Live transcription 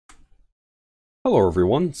Hello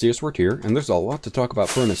everyone, CSWord here, and there's a lot to talk about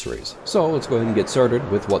furnace arrays. So let's go ahead and get started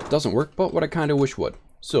with what doesn't work, but what I kinda wish would.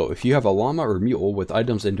 So if you have a llama or mule with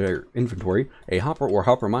items in their inventory, a hopper or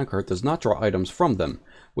hopper minecart does not draw items from them,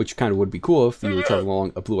 which kinda would be cool if you were traveling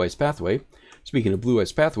along a blue ice pathway. Speaking of blue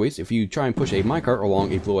ice pathways, if you try and push a minecart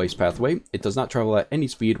along a blue ice pathway, it does not travel at any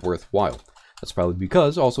speed worthwhile. That's probably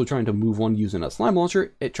because also trying to move one using a slime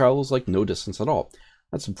launcher, it travels like no distance at all.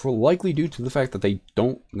 That's likely due to the fact that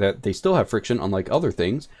they still have friction unlike other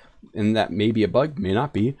things, and that may be a bug, may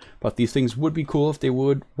not be, but these things would be cool if they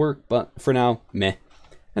would work, but for now, meh.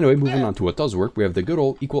 Anyway, moving on to what does work, we have the good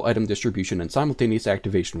old equal item distribution and simultaneous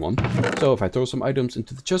activation one. So if I throw some items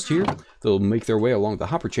into the chest here, they'll make their way along the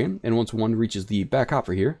hopper chain, and once one reaches the back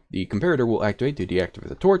hopper here, the comparator will activate to deactivate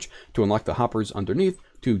the torch, to unlock the hoppers underneath,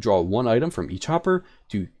 to draw one item from each hopper,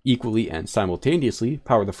 to equally and simultaneously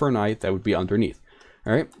power the ferni that would be underneath.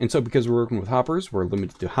 Alright, and so because we're working with hoppers, we're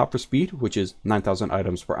limited to hopper speed, which is 9,000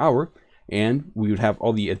 items per hour, and we would have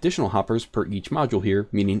all the additional hoppers per each module here,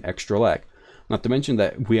 meaning extra lag. Not to mention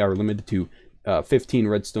that we are limited to 15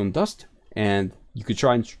 redstone dust, and you could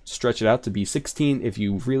try and stretch it out to be 16 if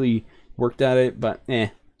you really worked at it, but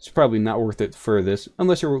it's probably not worth it for this,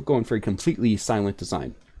 unless you're going for a completely silent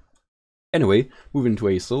design. Anyway, moving to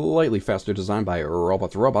a slightly faster design by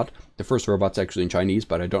Robot the Robot. The first robot's actually in Chinese,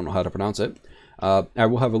 but I don't know how to pronounce it. I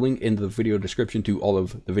will have a link in the video description to all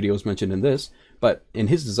of the videos mentioned in this, but in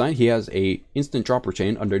his design he has a instant dropper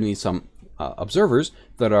chain underneath some observers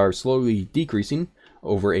that are slowly decreasing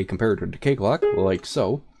over a comparator decay clock, like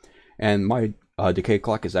so, and my decay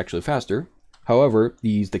clock is actually faster. However,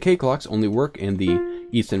 these decay clocks only work in the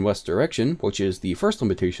east and west direction, which is the first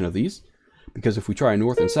limitation of these, because if we try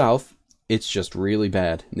north and south, it's just really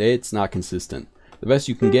bad. It's not consistent. The best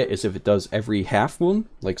you can get is if it does every half one,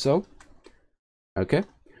 like so. Okay,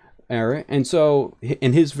 alright, and so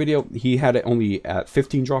in his video he had it only at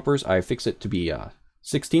 15 droppers. I fixed it to be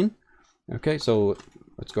 16. Okay, so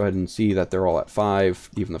let's go ahead and see that they're all at 5,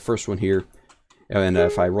 even the first one here. And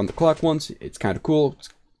if I run the clock once, it's kind of cool, it's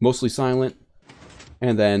mostly silent.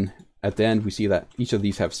 And then at the end we see that each of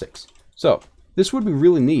these have 6. So this would be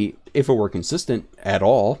really neat if it were consistent at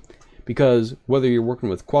all, because whether you're working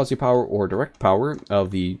with quasi power or direct power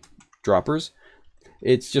of the droppers,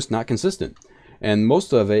 it's just not consistent. And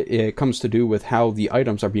most of it comes to do with how the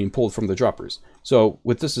items are being pulled from the droppers. So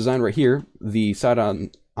with this design right here, the side on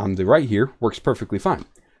the right here works perfectly fine.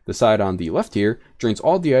 The side on the left here drains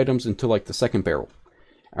all the items into like the second barrel.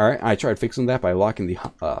 Alright, I tried fixing that by locking the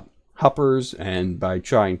hoppers and by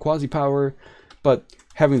trying quasi power, but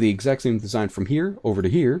having the exact same design from here over to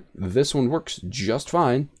here, this one works just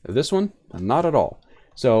fine. This one, not at all.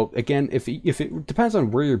 So again, if it depends on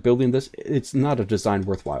where you're building this, it's not a design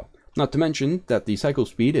worthwhile. Not to mention that the cycle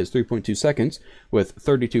speed is 3.2 seconds with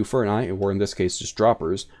 32 ferni, or in this case just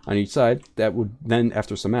droppers, on each side. That would then,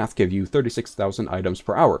 after some math, give you 36,000 items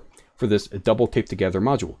per hour for this double taped together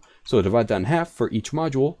module. So divide that in half for each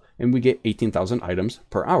module, and we get 18,000 items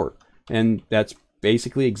per hour. And that's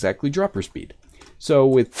basically exactly dropper speed. So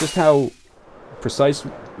with just how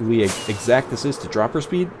precisely exact this is to dropper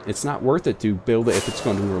speed, it's not worth it to build it if it's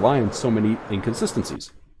going to rely on so many inconsistencies.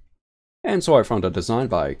 And so I found a design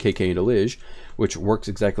by KK and Elij, which works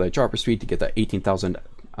exactly at dropper speed to get that 18,000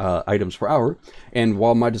 items per hour. And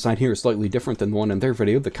while my design here is slightly different than the one in their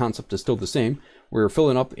video, the concept is still the same. We're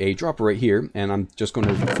filling up a dropper right here, and I'm just going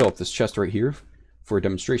to fill up this chest right here for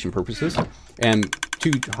demonstration purposes. And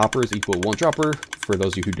 2 hoppers equal 1 dropper, for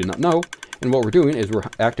those of you who did not know. And what we're doing is we're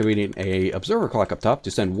activating a observer clock up top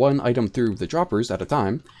to send 1 item through the droppers at a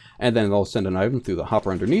time, and then they'll send an item through the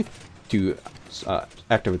hopper underneath to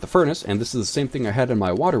activate the furnace. And this is the same thing I had in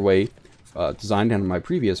my waterway designed in my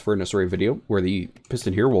previous furnace array video, where the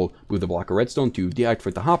piston here will move the block of redstone to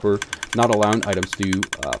deactivate the hopper, not allowing items to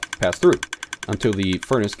pass through until the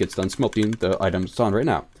furnace gets done smelting the items on right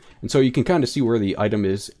now. And so you can kind of see where the item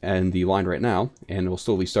is and the line right now, and it will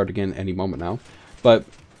slowly start again any moment now. But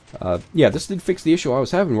yeah, this did fix the issue I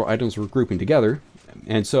was having where items were grouping together.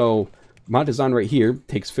 And so my design right here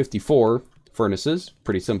takes 54 furnaces,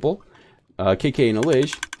 pretty simple. KK and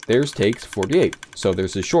Elij, theirs takes 48, so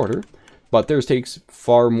theirs is shorter, but theirs takes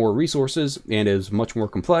far more resources and is much more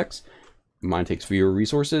complex. Mine takes fewer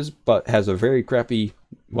resources, but has a very crappy,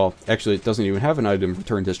 well, actually it doesn't even have an item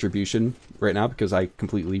return distribution right now because I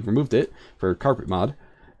completely removed it for carpet mod.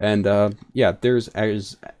 And yeah, theirs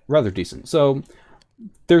is rather decent. So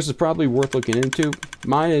theirs is probably worth looking into.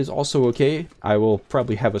 Mine is also okay. I will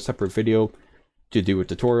probably have a separate video to do a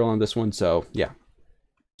tutorial on this one, so yeah.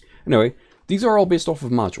 Anyway, these are all based off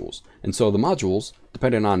of modules, and so the modules,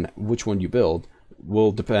 depending on which one you build,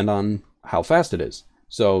 will depend on how fast it is.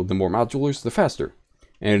 So the more modulars, the faster.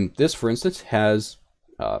 And this, for instance, has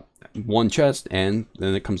one chest, and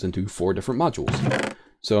then it comes into 4 different modules.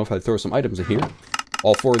 So if I throw some items in here,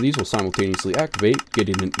 all 4 of these will simultaneously activate,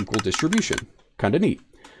 getting an equal distribution. Kind of neat.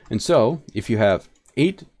 And so if you have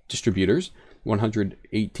 8 distributors,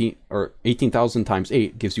 118 or 18,000 times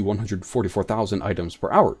 8 gives you 144,000 items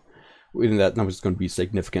per hour. And that number is going to be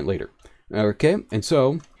significant later. Okay, and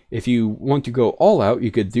so if you want to go all out,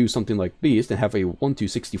 you could do something like Beast and have a 1 to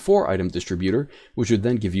 64 item distributor, which would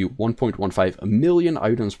then give you 1.15 million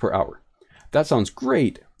items per hour. That sounds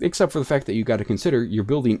great, except for the fact that you got to consider you're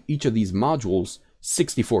building each of these modules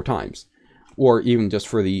 64 times, or even just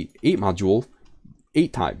for the 8 module,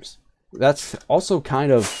 8 times. That's also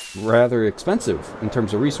kind of rather expensive in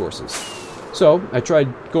terms of resources. So I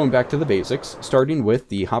tried going back to the basics, starting with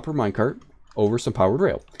the hopper minecart over some powered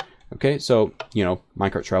rail. Okay, so, you know,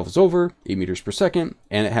 minecart travels over 8 meters per second,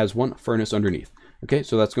 and it has 1 furnace underneath. Okay,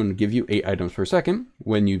 so that's going to give you 8 items per second.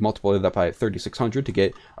 When you multiply that by 3600 to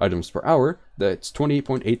get items per hour, that's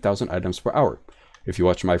 28.8 thousand items per hour. If you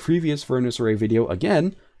watch my previous furnace array video,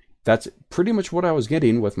 again, that's pretty much what I was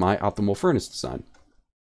getting with my optimal furnace design.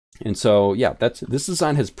 And so, yeah, this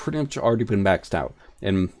design has pretty much already been maxed out,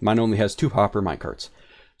 and mine only has 2 hopper minecarts.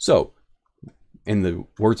 So, in the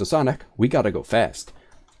words of Sonic, we gotta go fast.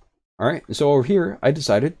 Alright, so over here, I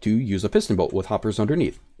decided to use a piston bolt with hoppers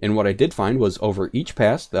underneath. And what I did find was over each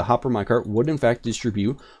pass, the hopper minecart would in fact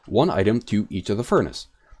distribute 1 item to each of the furnace.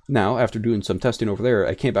 Now, after doing some testing over there,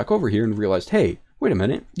 I came back over here and realized, hey, wait a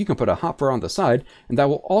minute, you can put a hopper on the side, and that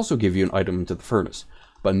will also give you an item into the furnace.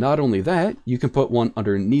 But not only that, you can put one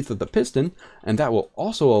underneath of the piston, and that will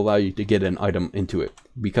also allow you to get an item into it.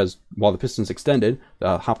 Because while the piston's extended,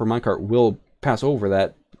 the hopper minecart will pass over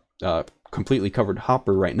that completely covered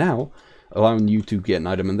hopper right now, allowing you to get an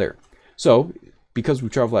item in there. So, because we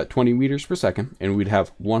travel at 20 meters per second, and we'd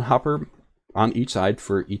have 1 hopper on each side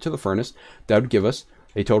for each of the furnace, that would give us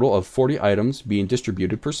a total of 40 items being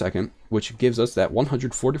distributed per second, which gives us that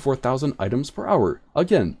 144,000 items per hour.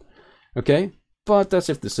 Again, okay? But that's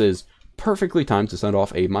if this is perfectly timed to send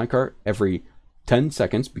off a minecart every 10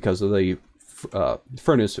 seconds because of the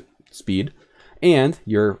furnace speed, and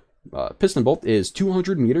your piston bolt is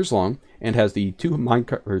 200 meters long and has the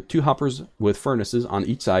 2 hoppers with furnaces on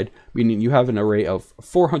each side, meaning you have an array of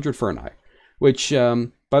 400 furnace, which,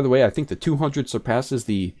 by the way, I think the 200 surpasses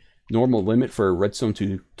the normal limit for redstone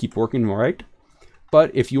to keep working right.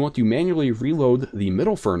 But if you want to manually reload the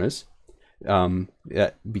middle furnace,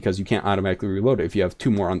 because you can't automatically reload it if you have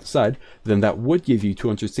 2 more on the side, then that would give you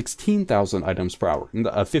 216,000 items per hour,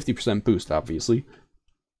 a 50% boost, obviously.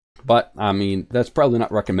 But, I mean, that's probably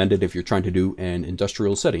not recommended if you're trying to do an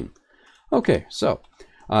industrial setting. Okay, so,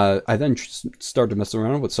 I then started messing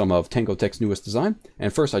around with some of Tangotech's newest design,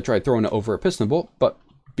 and first I tried throwing it over a piston bolt, but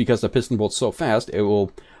because the piston bolt's so fast, it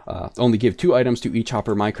will only give 2 items to each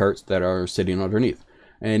hopper minecarts that are sitting underneath.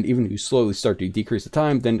 And even if you slowly start to decrease the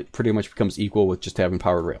time, then it pretty much becomes equal with just having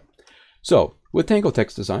powered rail. So, with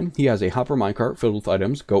Tangotech's design, he has a hopper minecart filled with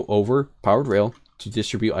items go over powered rail to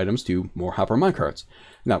distribute items to more hopper minecarts.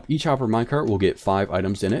 Now, each hopper minecart will get 5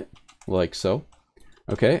 items in it, like so.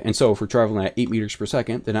 Okay, and so if we're traveling at 8 meters per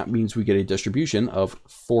second, then that means we get a distribution of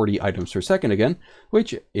 40 items per second again,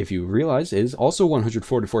 which, if you realize, is also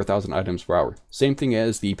 144,000 items per hour. Same thing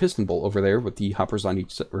as the piston bolt over there with the hoppers on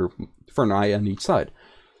each, or furnace on each side.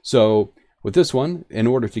 So, with this one, in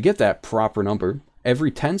order to get that proper number,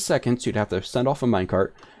 every 10 seconds you'd have to send off a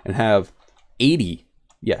minecart and have 80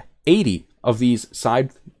 of these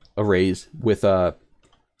side arrays with 5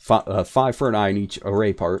 furnace in each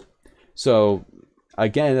array part. So,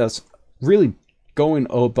 again, that's really going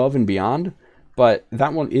above and beyond, but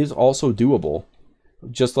that one is also doable.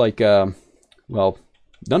 Just like, well,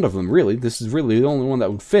 none of them really. This is really the only one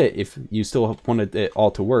that would fit if you still wanted it all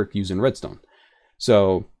to work using redstone.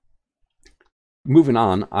 So, moving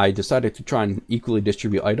on, I decided to try and equally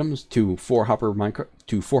distribute items to 4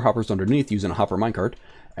 hoppers underneath using a hopper minecart.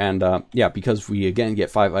 And yeah, because we again get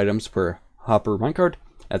 5 items per hopper minecart,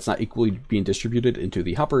 that's not equally being distributed into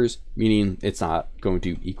the hoppers, meaning it's not going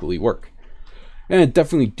to equally work. And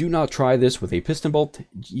definitely do not try this with a piston bolt.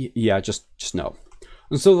 Yeah, just no.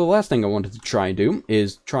 And so the last thing I wanted to try and do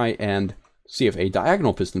is try and see if a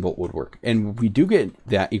diagonal piston bolt would work. And we do get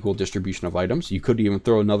that equal distribution of items. You could even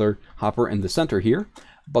throw another hopper in the center here.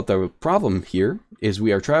 But the problem here is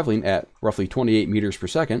we are traveling at roughly 28 meters per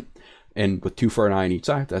second. And with 2 furnace on each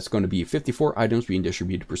side, that's going to be 54 items being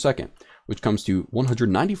distributed per second, which comes to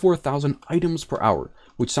 194,000 items per hour,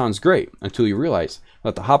 which sounds great until you realize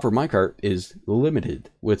that the hopper minecart is limited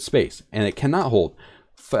with space, and it cannot hold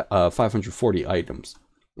 540 items.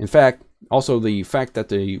 In fact, Also, the fact that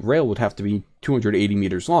the rail would have to be 280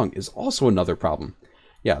 meters long is also another problem.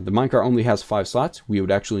 Yeah, the minecart only has 5 slots. We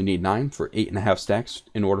would actually need 9 for 8.5 stacks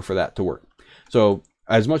in order for that to work. So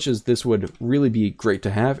as much as this would really be great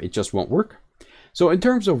to have, it just won't work. So in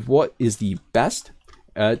terms of what is the best,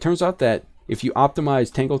 it turns out that if you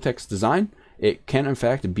optimize Tangletext design, it can in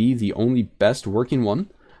fact be the only best working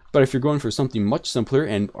one. But if you're going for something much simpler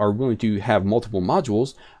and are willing to have multiple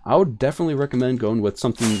modules, I would definitely recommend going with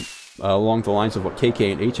something along the lines of what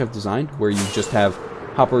KK and H have designed, where you just have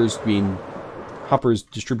hoppers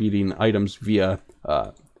distributing items via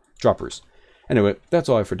droppers. Anyway, that's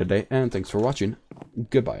all I have for today, and thanks for watching.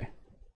 Goodbye.